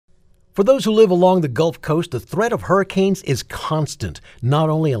For those who live along the Gulf Coast, the threat of hurricanes is constant, not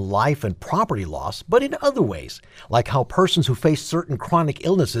only in life and property loss, but in other ways, like how persons who face certain chronic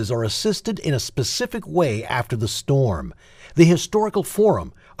illnesses are assisted in a specific way after the storm. The Historical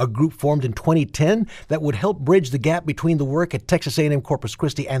Forum, a group formed in 2010 that would help bridge the gap between the work at Texas A&M-Corpus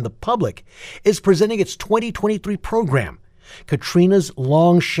Christi and the public, is presenting its 2023 program, Katrina's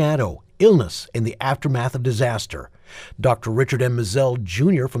Long Shadow, Illness in the Aftermath of Disaster. Dr. Richard M. Mizelle,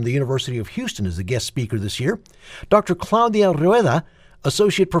 Jr. from the University of Houston is the guest speaker this year. Dr. Claudia Rueda,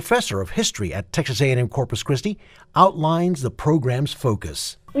 Associate Professor of History at Texas A&M-Corpus Christi, outlines the program's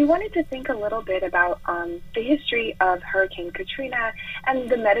focus. We wanted to think a little bit about the history of Hurricane Katrina and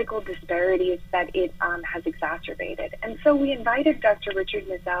the medical disparities that it has exacerbated. And so we invited Dr. Richard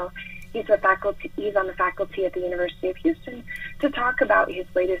Mizelle. He's on the faculty at the University of Houston to talk about his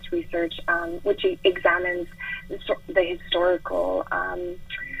latest research, which examines the historical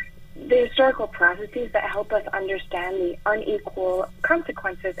processes that help us understand the unequal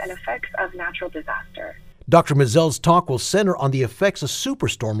consequences and effects of natural disaster. Dr. Mizelle's talk will center on the effects a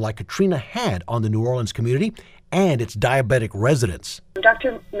superstorm like Katrina had on the New Orleans community and its diabetic residents.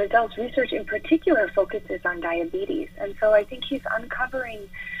 Dr. Mizelle's research in particular focuses on diabetes, and so I think he's uncovering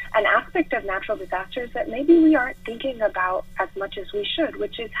an aspect of natural disasters that maybe we aren't thinking about as much as we should,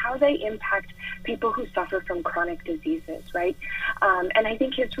 which is how they impact people who suffer from chronic diseases, right? And I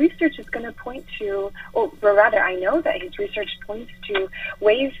think his research is going to point to, or rather I know that his research points to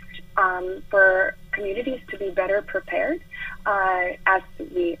ways for communities to be better prepared as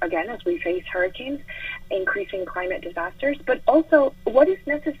we face hurricanes, increasing climate disasters, but also what is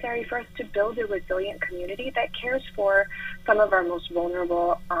necessary for us to build a resilient community that cares for some of our most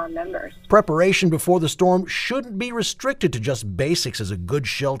vulnerable members. Preparation before the storm shouldn't be restricted to just basics as a good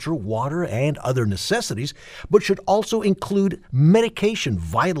shelter, water, and other necessities, but should also include medication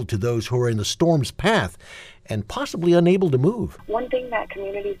vital to those who are in the storm's path and possibly unable to move. One thing that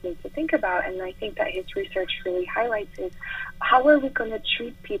communities need to think about, and I think that his research really highlights, is how are we going to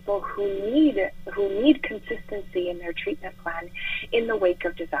treat people who need consistency in their treatment plan in the wake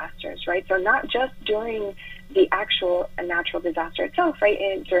of disasters, right? So not just during the actual natural disaster itself, right,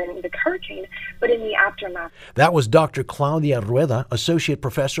 and during the hurricane, but in the aftermath. That was Dr. Claudia Rueda, Associate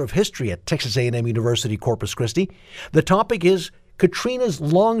Professor of History at Texas A&M University-Corpus Christi. The topic is Katrina's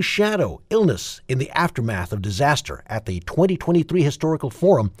Long Shadow, Illness in the Aftermath of Disaster at the 2023 Historical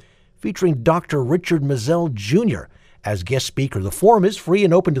Forum, featuring Dr. Richard Mizelle, Jr. as guest speaker. The forum is free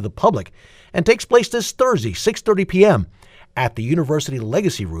and open to the public and takes place this Thursday, 6:30 p.m. at the University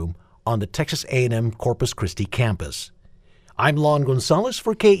Legacy Room on the Texas A&M Corpus Christi campus. I'm Gonzalez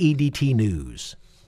for KEDT News.